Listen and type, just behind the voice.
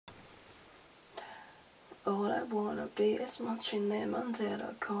All I wanna be is 멋진 내 맘대로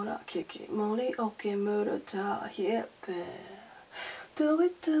걸어키기 머리 어깨 무릎 다 hip Do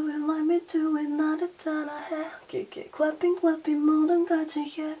it like me do it 나를 따라해 기기 clapping 모든 가지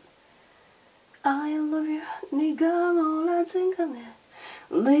hip I love you 네가 뭘 하든 간에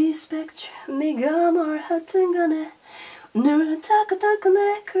Respect you 네가 뭘 하든 간에 눈을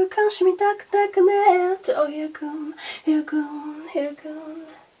따끈따끈해 그 관심이 따끈따끈해 또 힐끔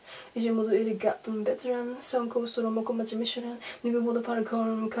이제 모두 이리 가쁜 베테랑 선코스로 먹고 마치 미션은 누구보다 빠른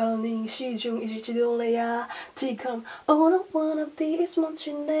걸음 가로닝 시중 잊을지도 몰라야 T-com All I wanna be is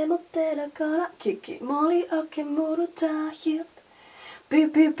멋진 내 멋대로 걸어 기기 머리 어깨 무릎 다 hip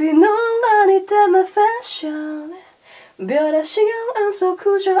삐삐삐 넌 아니 때문에 fashion 별의 신경 안 써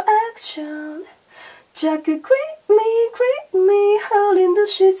그저 액션 자꾸 creep me 흘린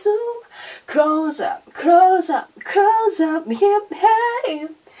듯이 zoom Close up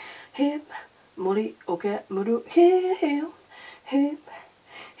hip 머리 어깨 무릎 hip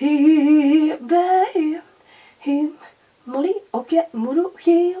머리 어깨 무릎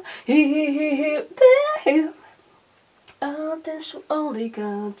hip Attention only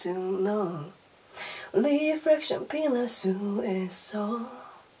got to know Reflection 빛날 수 있어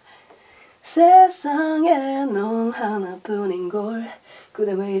세상에 넌 하나뿐인걸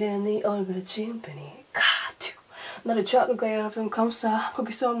그대 왜 이래 네 얼굴에 침팬이 가투 나를 좌우가 여러분 감싸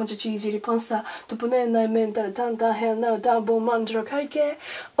거기서 먼저 지질이 번싸 덕분에 나의 멘탈을 단단해 날 다보 만들어 갈게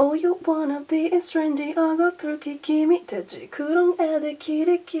All you wanna be is trendy 어거 그렇게 김이 됐지 그런 애들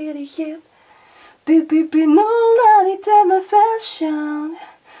끼리끼리 hip 삐삐삐 논란이 때문에 fashion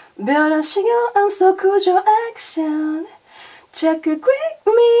별한 신경 안 써 그저 액션 자꾸 creep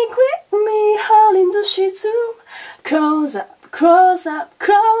me 흘린 듯이 zoom Close up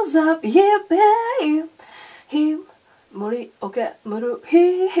hip 머리 어깨 무릎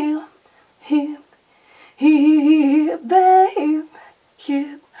hip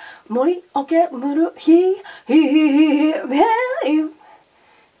머리 어깨 무릎 hip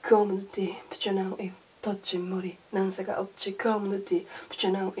검은 눈띠 비춰나온 입 덧진 머리 난사가 없지 검은 눈띠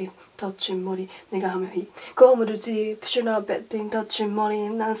비춰나온 입 덧진 머리 내가 하면 힙 검은 눈띠 비춰나온 배팅 덧진 머리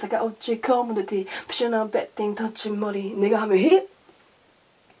난사가 없지 검은 눈띠 비춰나온 배팅 덧진 머리 내가 하면 힙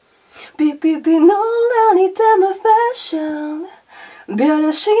삐삐삐 논란이 때문에 fashion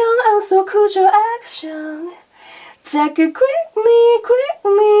별의 신경 안 써 그저 액션 자꾸 creep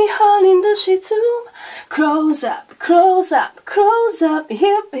me 흘린 듯이 zoom Close up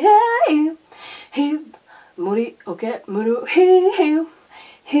hip 머리 어깨 무릎 hip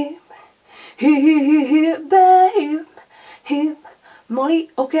머리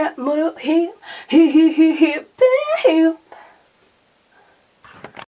어깨 무릎 hip